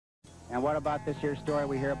And what about this here story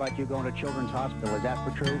we hear about you going to Children's Hospital? Is that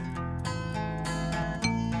for true?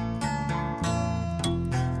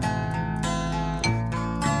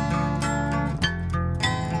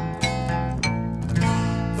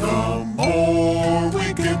 The more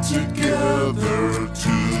we get together,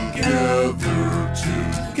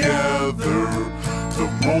 the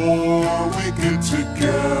more we get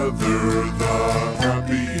together, the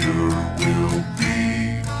happier we'll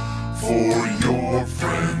be. For your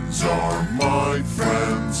friends are my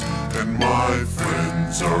friends, and my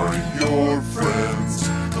friends are your friends.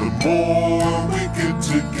 The more we get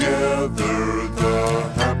together, the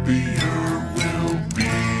happier we'll be.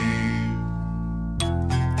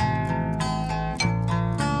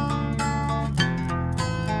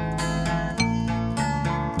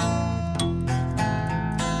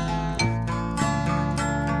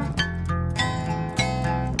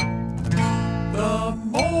 The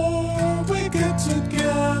more we get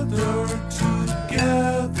together,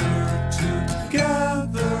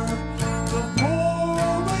 the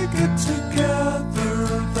more we get together,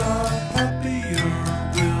 the happier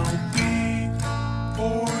we'll be.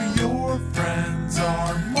 For your friends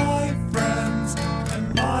are my friends, and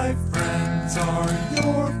my friends are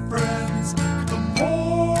your friends. The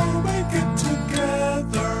more we get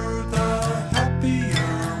together, the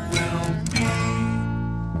happier we'll be.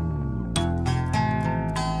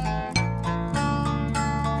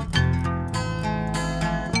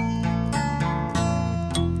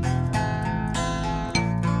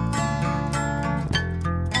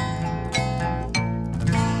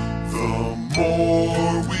 The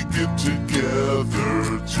more we get together,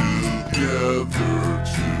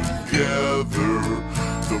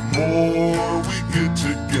 the more we get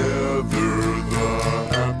together, the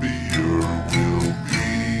happier we'll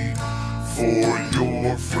be. For your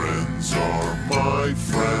friends are my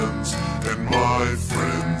friends, and my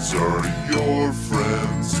friends are your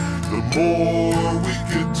friends. The more we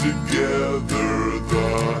get together, the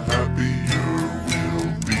happier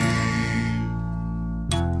we'll be.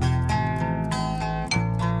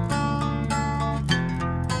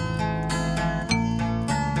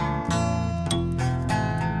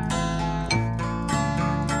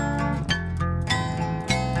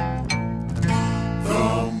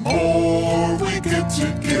 The more we get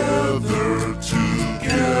together,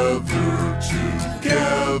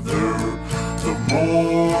 the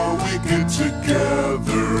more we get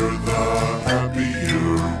together, the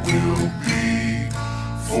happier we'll be.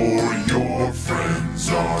 For your friends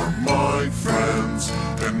are my friends,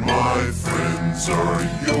 and my friends are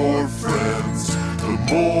your friends. The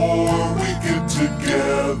more we get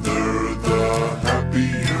together, the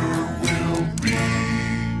happier we'll be.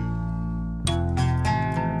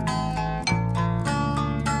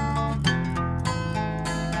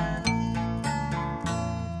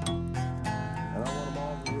 And I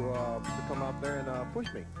want them all to come out there and push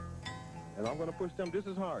me. And I'm going to push them just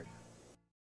as hard.